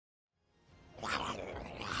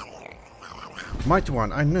Mighty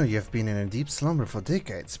One, I know you have been in a deep slumber for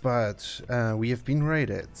decades, but we have been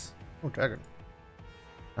raided. Oh, dragon.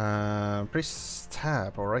 Press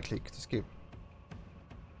tab or right click to skip.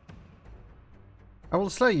 I will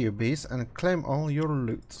slay you, beast, and claim all your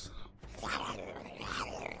loot.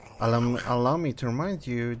 Allow me to remind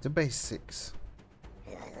you the basics.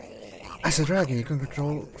 As a dragon, you can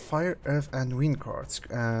control fire, earth, and wind cards.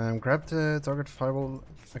 Grab the target fireball.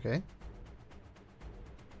 Okay.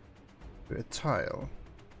 To a tile.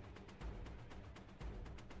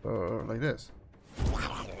 Like this.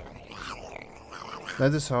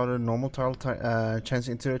 That is how the normal tile changes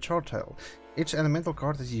into a chart tile. Each elemental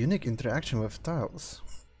card has a unique interaction with tiles.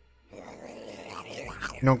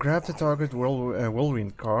 Now grab the target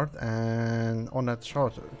whirlwind card and on that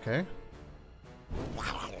chart, okay?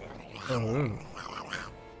 Oh.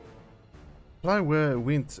 Apply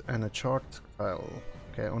wind and a chart tile.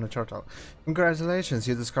 Okay, on a chart tile. Congratulations,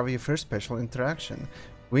 you discover your first special interaction.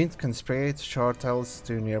 Wind can spray chart tiles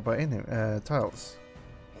to nearby tiles.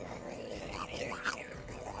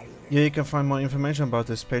 Here you can find more information about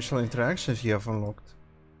the special interactions you have unlocked.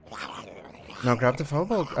 Now grab the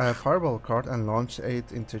fireball card and launch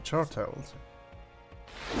it into chart tiles.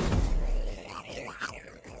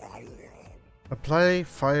 Apply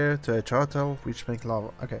fire to a chart tile which makes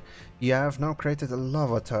lava. Okay, you have now created a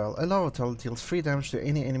lava tile. A lava tile deals 3 damage to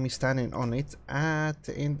any enemy standing on it at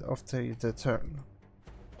the end of the turn.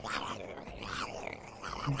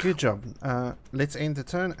 Good job. Let's end the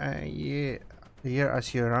turn here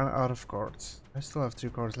as you run out of cards. I still have 2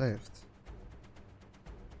 cards left.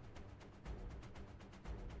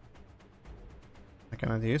 I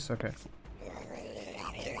cannot use? Okay.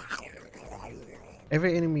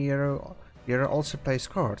 Every enemy hero also plays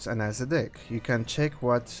cards and has a deck. You can check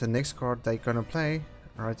what the next card they're gonna play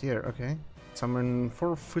right here, okay? Summon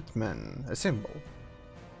 4 footmen, a symbol.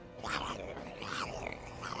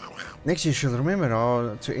 Next you should remember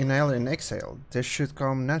how to inhale and exhale. This should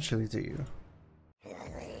come naturally to you.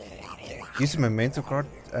 Use a momentum card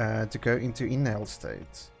to go into inhale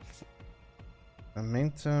state.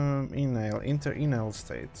 Momentum, inhale, enter inhale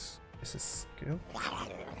state. Is this skill?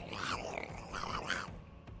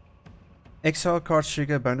 Exhale cards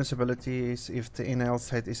trigger bonus abilities if the inhale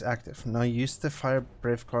state is active. Now use the fire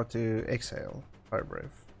breath card to exhale. Fire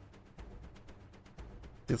breath.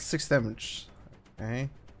 Deals 6 damage. Okay.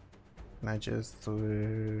 Can I just do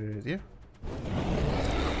it here?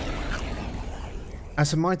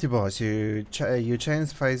 As a mighty boss, you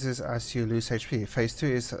change phases as you lose HP. Phase 2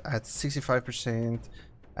 is at 65%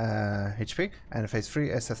 HP, and phase 3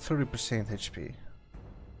 is at 30% HP.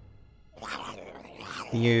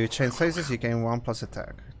 You change phases, you gain 1 plus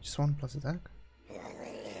attack. Just 1 plus attack?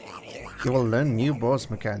 You will learn new boss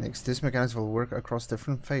mechanics. These mechanics will work across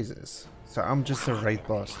different phases. So I'm just a raid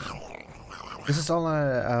boss now. This is all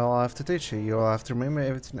I'll have to teach you. You'll have to remember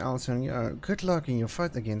everything else on your own. Good luck in your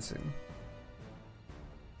fight against him.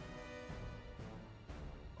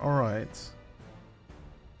 Alright.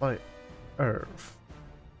 By Earth.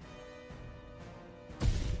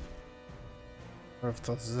 Earth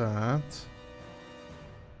does that.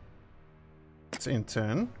 It's in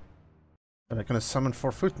turn. And I'm gonna summon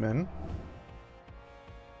 4 footmen.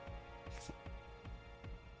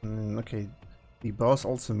 Okay, the boss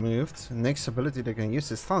also moved. Next ability they can use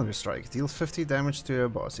is Thunder Strike. Deals 50 damage to a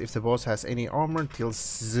boss. If the boss has any armor, deals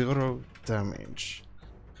 0 damage.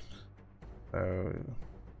 So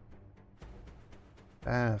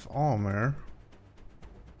have armor,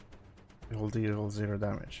 it will deal 0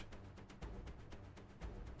 damage.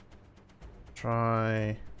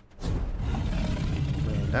 Try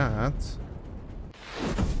doing that.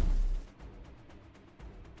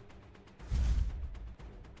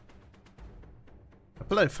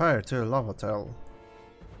 Apply fire to a lava tile.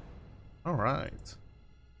 Alright.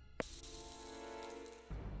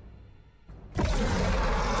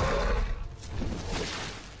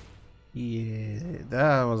 Yeah,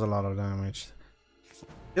 that was a lot of damage.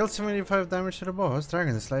 Deal 75 damage to the boss,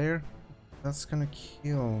 Dragon Slayer. That's gonna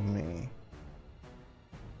kill me.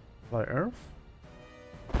 Apply Earth?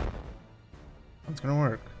 That's gonna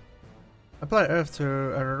work. Apply Earth to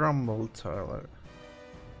a rumble tile.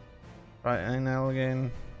 Right, and now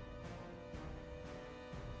again.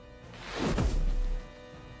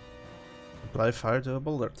 Apply fire to a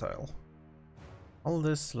boulder tile. All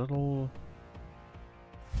this little...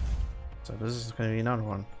 So this is gonna be another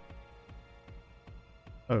one.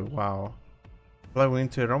 Oh wow. Apply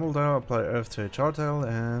wind to a rumble tile, apply earth to a char tile,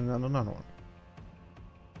 and another one.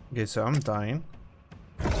 Okay, so I'm dying.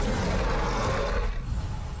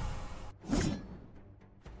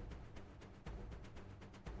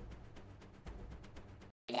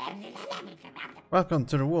 Welcome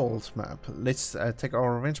to the world map. Let's take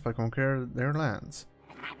our revenge by conquering their lands.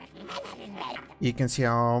 You can see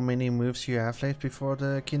how many moves you have left before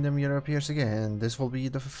the Kingdom reappears again. This will be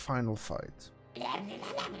the final fight.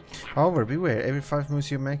 However, beware, every 5 moves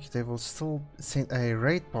you make, they will still send a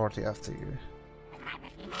raid party after you.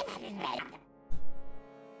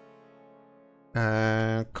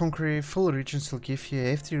 Conquering full regions will give you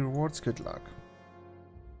hefty rewards, good luck.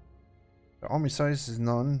 The army size is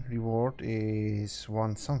none, reward is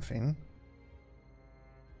 1 something.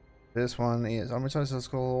 This one is army size is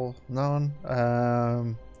called none.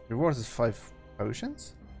 Reward is 5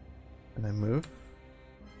 potions. And I move.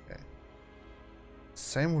 Okay.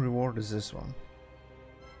 Same reward as this one.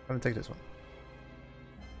 I'm gonna take this one.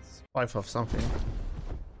 It's 5 of something.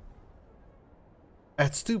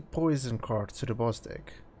 Adds 2 poison cards to the boss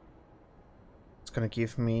deck. It's gonna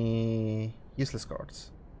give me useless cards.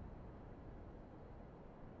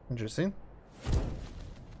 Interesting.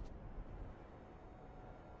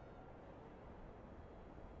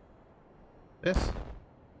 This.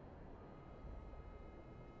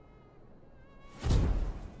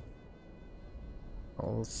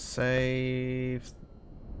 I'll save.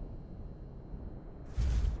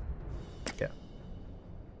 Yeah.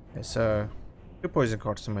 Okay, so 2 poison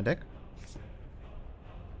cards to my deck.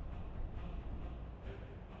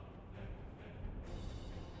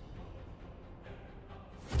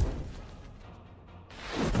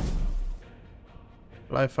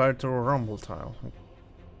 Live fire to a rumble tile.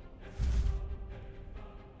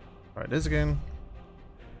 Try this again.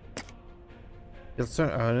 I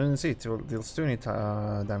didn't see it. Deals 20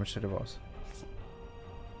 damage to the boss.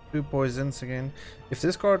 2 poisons again. If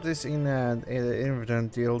this card is in an inventory,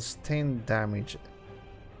 deals 10 damage.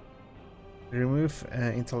 Remove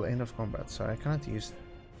until end of combat. So I cannot use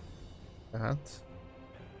that.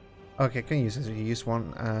 Okay, I can use it. You use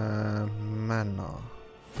 1 mana.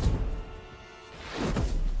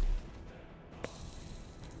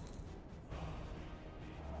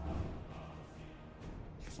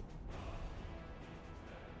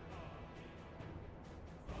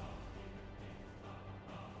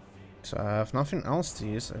 So I have nothing else to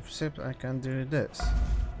use except I can do this.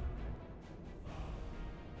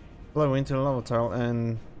 Blow into the lava tile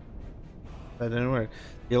and that didn't work.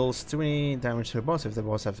 Deals 20 damage to the boss. If the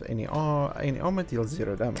boss has any armor, deals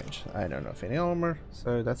 0 damage. I don't know if any armor,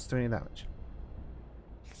 so that's 20 damage.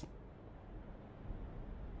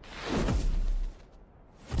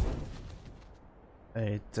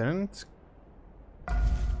 I didn't.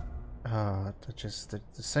 That just did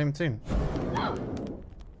the same thing.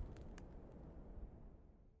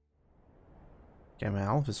 Okay, my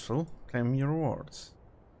health is full. Claim your rewards.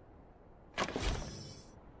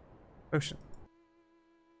 Potion.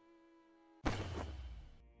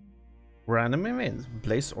 Random event.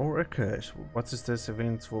 Blaze or a curse. What is this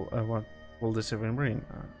event? What will this event bring?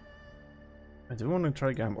 I do want to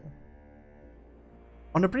try gamble.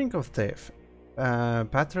 On the brink of death.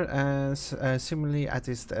 Batter as similarly at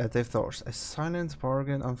his death doors. A silent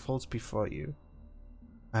bargain unfolds before you.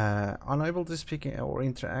 Unable to speak or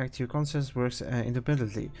interact, your conscience works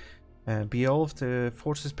independently. Behold, the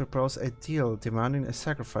forces propose a deal demanding a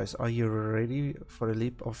sacrifice. Are you ready for a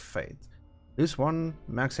leap of faith? Lose 1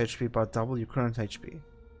 max HP but double your current HP.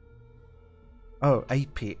 Oh,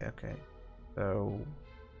 AP, okay. So...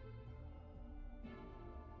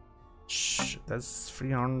 Shh, that's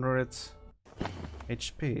 300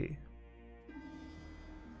 HP.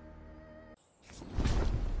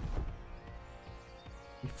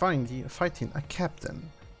 Fighting a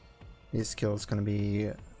captain. His skill is gonna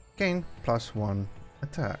be gain +1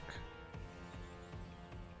 attack.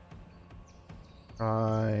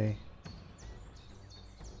 Try.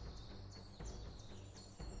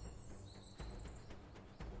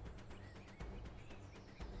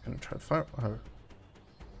 Gonna try fire.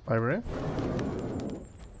 Fire.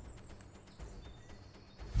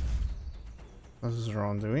 This is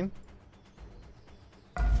wrong doing.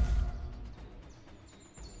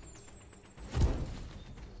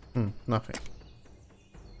 Nothing.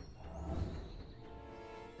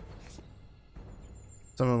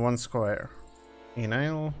 Summon 1 square.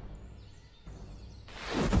 Inhale.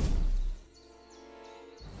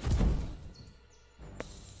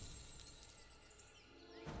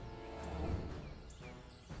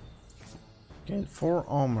 Gain 4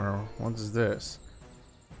 armor. What is this?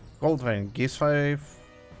 Gold vein gives 5.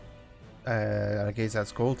 I guess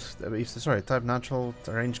that's gold. Sorry, type natural,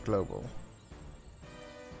 range global.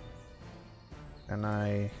 And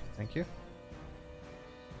I thank you.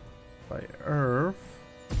 By Earth.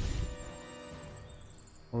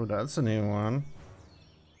 Oh, that's a new one.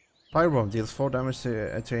 Firebomb deals 4 damage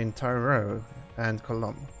to entire row and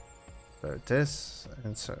column. So this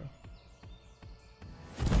and so.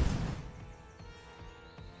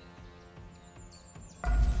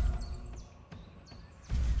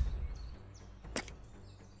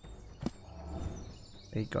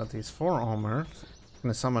 He got these 4 armor.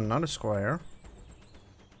 Gonna summon another squire.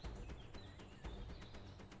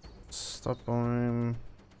 Stop him.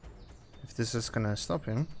 If this is gonna stop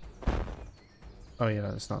him. Oh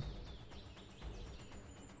yeah, it's not.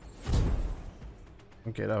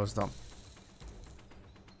 Okay, that was dumb.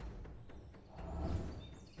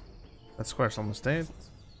 That square's almost dead.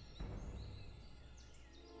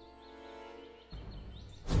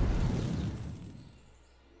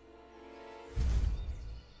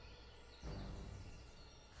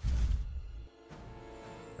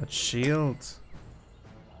 That shield.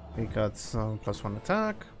 We got some +1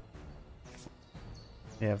 attack.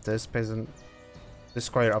 We have this peasant, this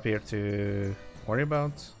squire up here to worry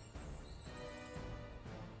about.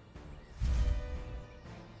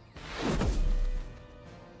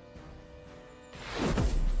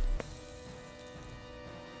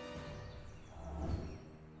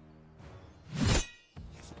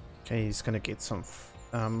 Okay, he's gonna get some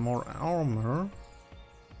more armor.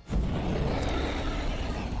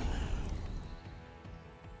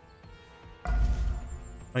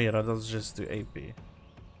 Oh yeah, that does just do AP.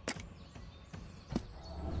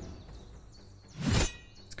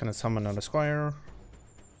 It's gonna summon another squire.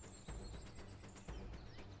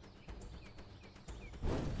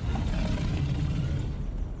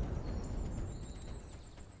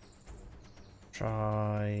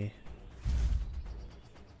 Try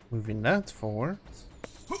moving that forward.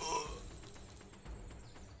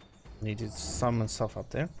 Needed to summon stuff up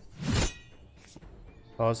there.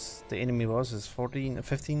 Boss, the enemy boss is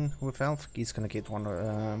 15 with health. He's gonna get 1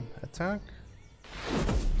 attack.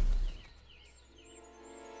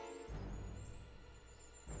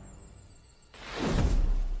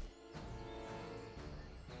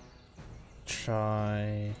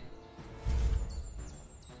 Try.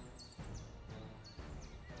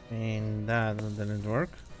 And that didn't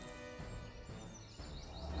work.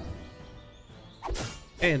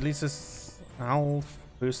 Okay, at least it's health,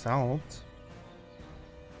 boost health.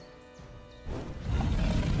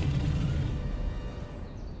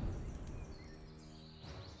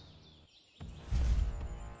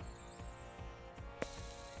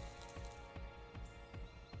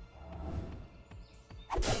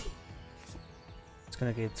 It's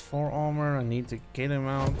gonna get 4 armor. I need to get him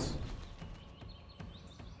out.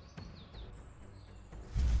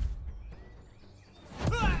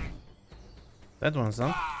 That one's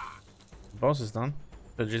done. The boss is done.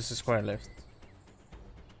 So just a square left.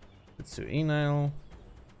 Let's do Enile.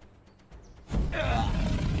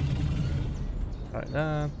 Like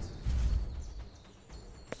that.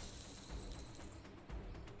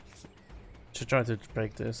 Should try to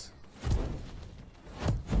break this.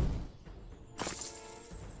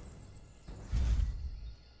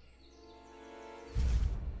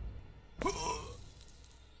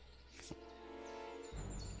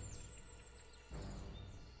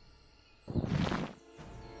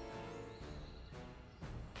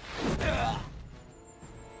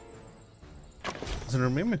 Doesn't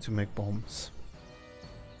remember to make bombs.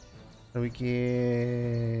 So we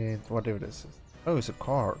get whatever this is. Oh, it's a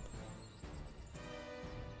card.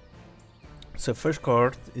 So first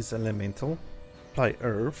card is elemental. Apply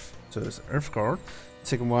earth. So it's an earth card.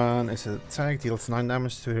 Second one is an attack, deals 9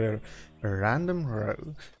 damage to a random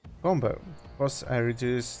row. Combo. Plus I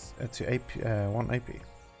reduce to AP, 1 AP.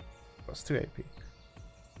 Plus 2 AP.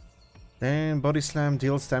 Then body slam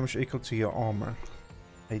deals damage equal to your armor.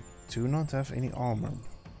 I do not have any armor.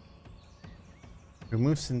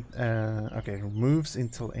 Removes removes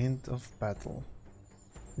until end of battle.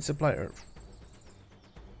 It's apply earth.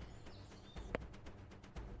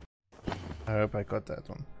 I hope I got that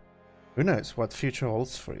one. Who knows what future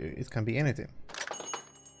holds for you? It can be anything.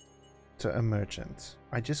 So a merchant.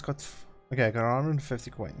 I just got I got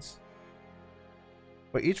 150 coins.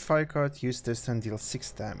 For each fire card, use this and deal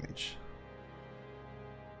 6 damage.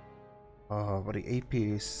 Oh, but the AP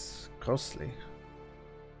is costly.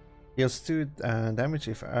 Deals 2 damage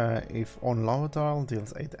if on lava tile,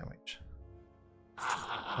 deals 8 damage.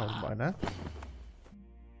 I'll buy that.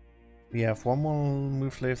 We have 1 more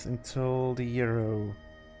move left until the hero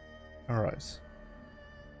arrives.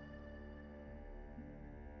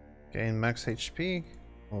 Gain max HP.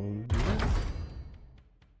 I'll do that.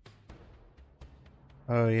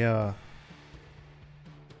 Oh yeah.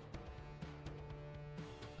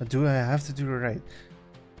 Do I have to do a raid?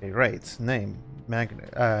 Okay, raid. Name.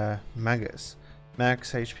 Magus.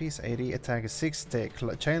 Max HP is 80, attack is 6,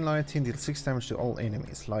 take chain lightning, deals 6 damage to all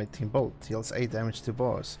enemies. Lightning bolt deals 8 damage to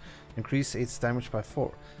boss, increase its damage by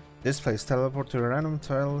 4. Displays teleport to a random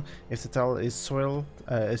tile. If the tile is soil,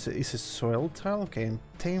 is a soil tile, gain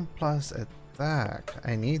 10 plus attack.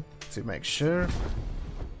 I need to make sure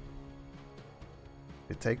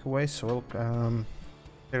we take away soil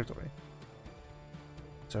territory.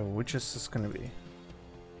 So which is this gonna be?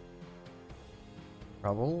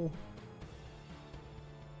 Rubble.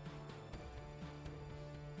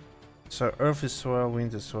 So earth is soil,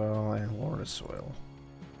 wind is soil, and water is soil.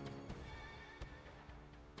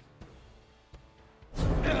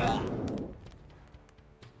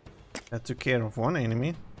 That took care of one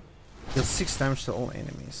enemy. Deals 6 damage to all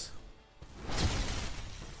enemies.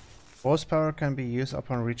 Boss power can be used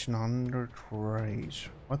upon reaching 100 rage.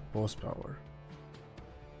 What boss power?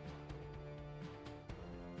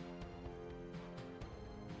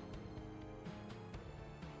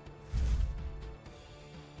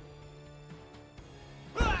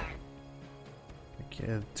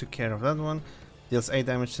 Okay, took care of that one. Deals 8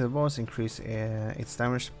 damage to the boss, increase its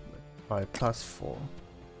damage by plus 4.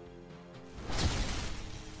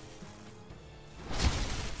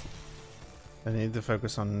 I need to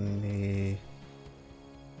focus on the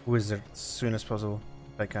wizard as soon as possible,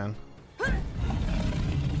 if I can.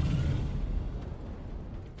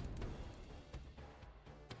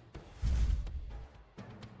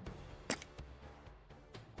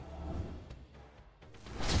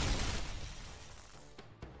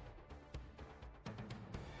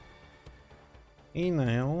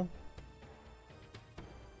 Email.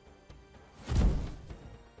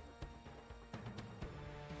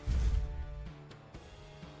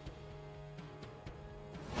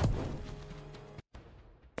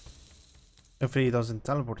 If he doesn't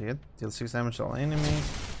teleport yet, deal 6 damage to all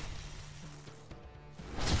enemies.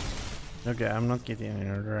 Okay, I'm not getting any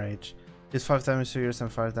rage. Deals 5 damage to yours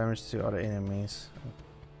and 5 damage to other enemies.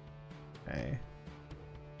 Okay.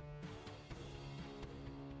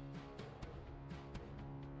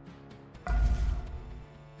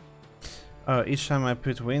 Each time I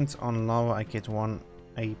put wind on lava, I get 1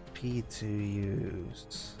 AP to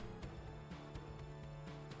use.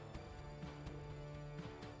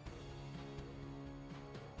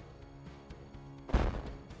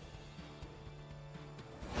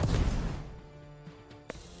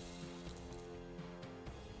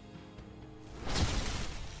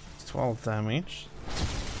 It's 12 damage.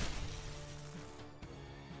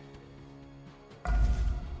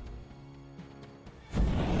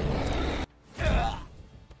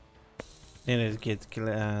 Need to get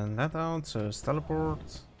that out, so it's teleport.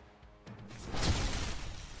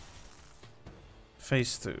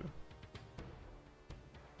 Phase 2.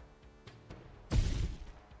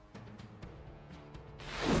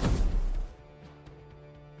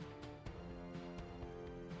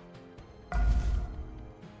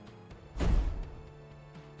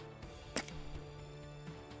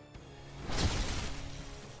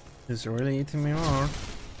 It's really eating me more.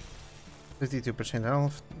 52%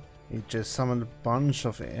 health. It just summoned a bunch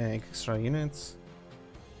of extra units.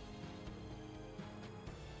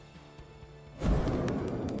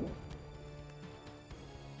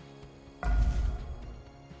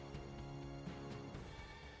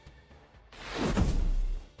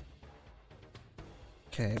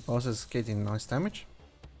 Okay, boss is getting nice damage.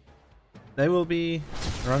 They will be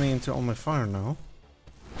running into all my fire now,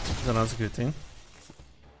 so that's a good thing.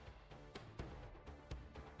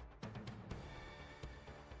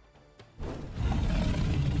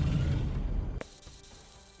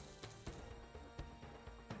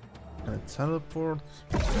 Teleport.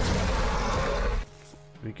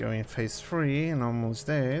 We go in phase 3 and almost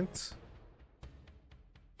dead.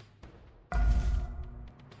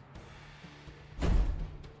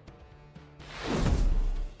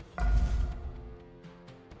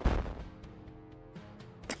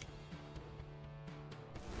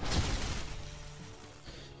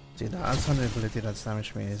 See, that's not the ability that's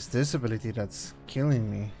damaged me, it's this ability that's killing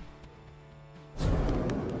me.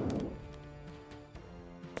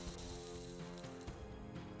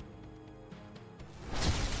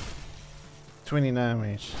 20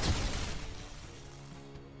 damage.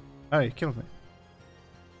 Oh, you killed me.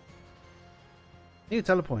 New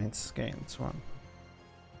telepoints gained 1.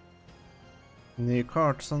 New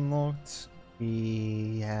cards unlocked.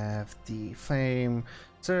 We have the flame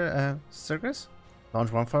circus.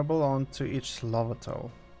 Launch 1 fireball onto each lava tile.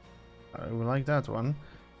 I would like that one.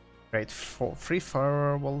 Create 3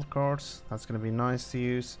 fireball cards. That's gonna be nice to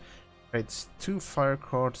use. Creates 2 fire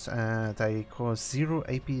cards and they cost 0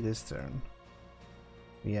 AP this turn.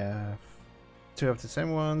 We have 2 of the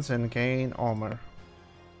same ones and gain armor.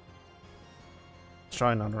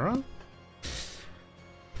 try another run.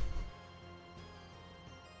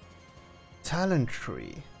 Talent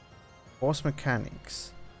tree. Boss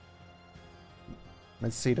mechanics.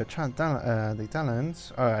 Let's see the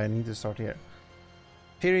talents. Oh, I need to start here.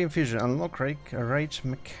 Fury Infusion. Unlock rage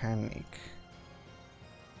mechanic.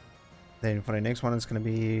 Then for the next one, it's going to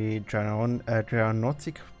be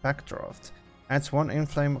Dranotic Backdraft. Adds 1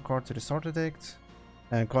 Inflame card to the starter deck.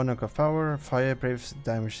 Conic of Power. Fire Brave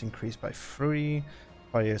damage increased by 3.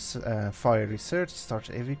 Fire Research. Starts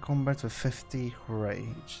every combat with 50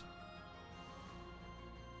 rage.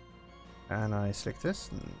 Can I select this?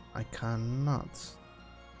 I cannot.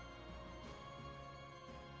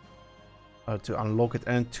 Oh, to unlock it,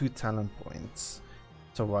 and 2 talent points.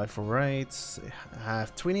 Survive for raids.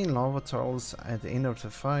 Have 20 lava towels at the end of the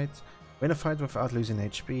fight. Win a fight without losing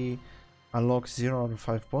HP. Unlock 0 out of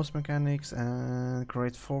 5 boss mechanics and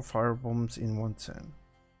create 4 fire bombs in 1 turn.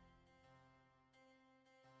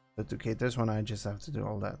 But to get this one, I just have to do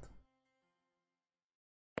all that.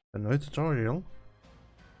 So no tutorial.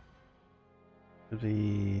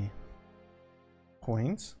 The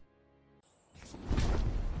coins.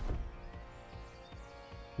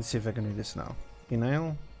 Let's see if I can do this now.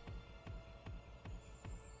 Inhale.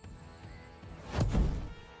 I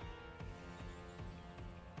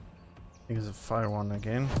think it's a fire one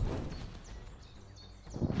again.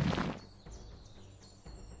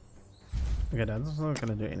 Okay, that's not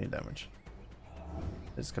gonna do any damage.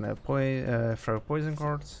 It's gonna throw poison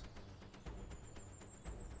cards.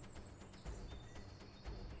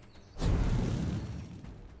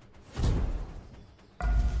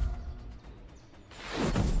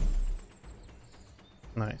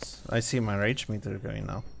 Nice. I see my rage meter going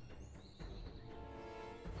now.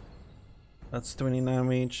 That's 20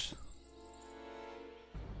 damage.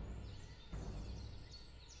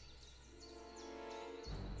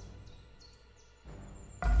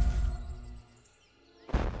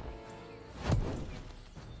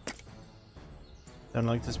 Don't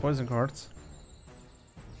like this poison cards.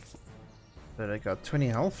 But I got 20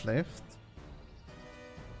 health left.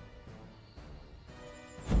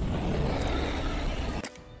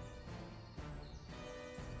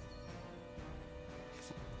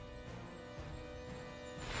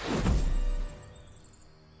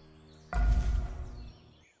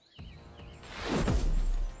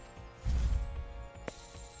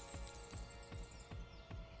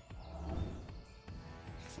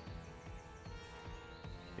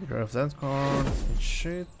 Get rid of that card. It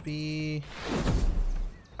should be.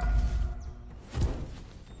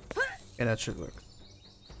 Yeah, that should work.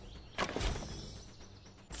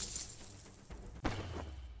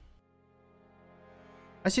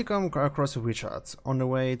 As you come across a witch hut on the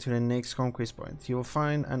way to the next conquest point, you will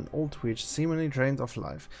find an old witch seemingly drained of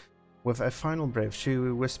life. With a final breath, she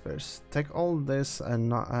whispers, "Take all this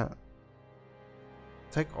and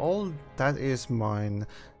take all that is mine.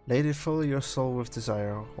 Let it fill your soul with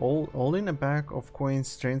desire, all in a bag of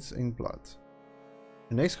coins drenched in blood."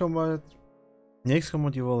 The next combat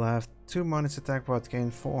you will have 2 minus attack but gain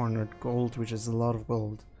 400 gold, which is a lot of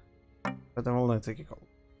gold. But I will not take a gold.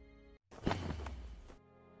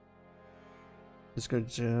 Let's go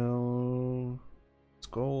gel. It's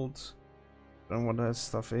gold. I don't know what that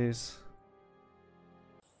stuff is.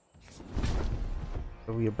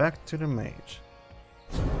 So we are back to the mage.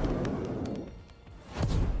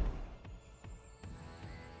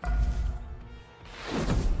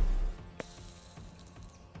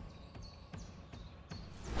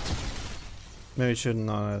 Maybe we should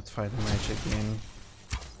not fight the mage again.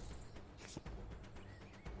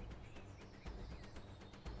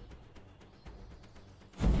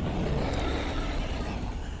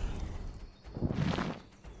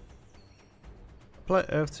 Apply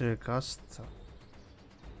earth to your cast.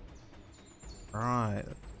 Right.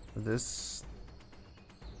 This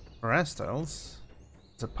Rastiles.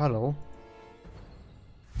 It's a puddle.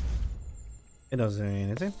 It doesn't do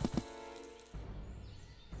anything.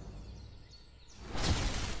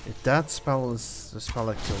 That spell is the spell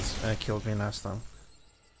that killed me last time.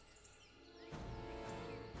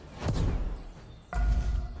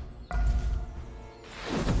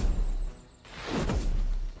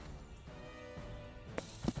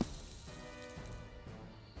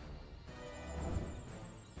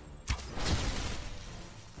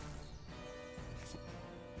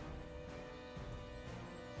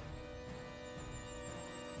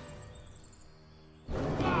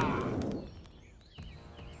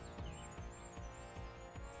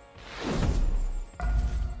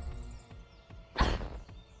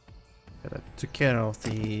 Took care of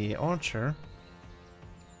the archer.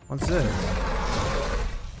 What's this?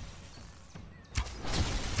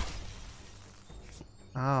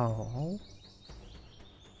 Ow.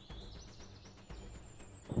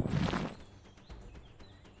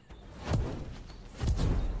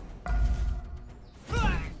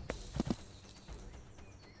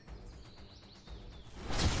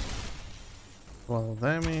 Well,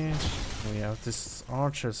 damage. We have this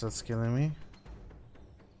archer that's killing me.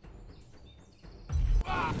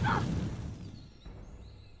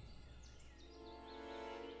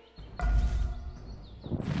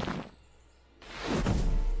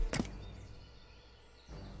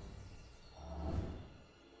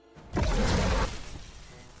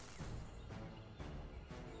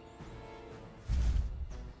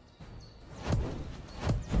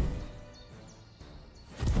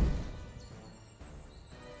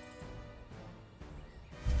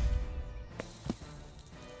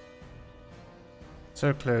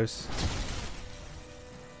 So close.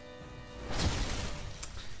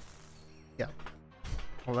 Yeah.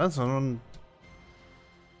 Well, that's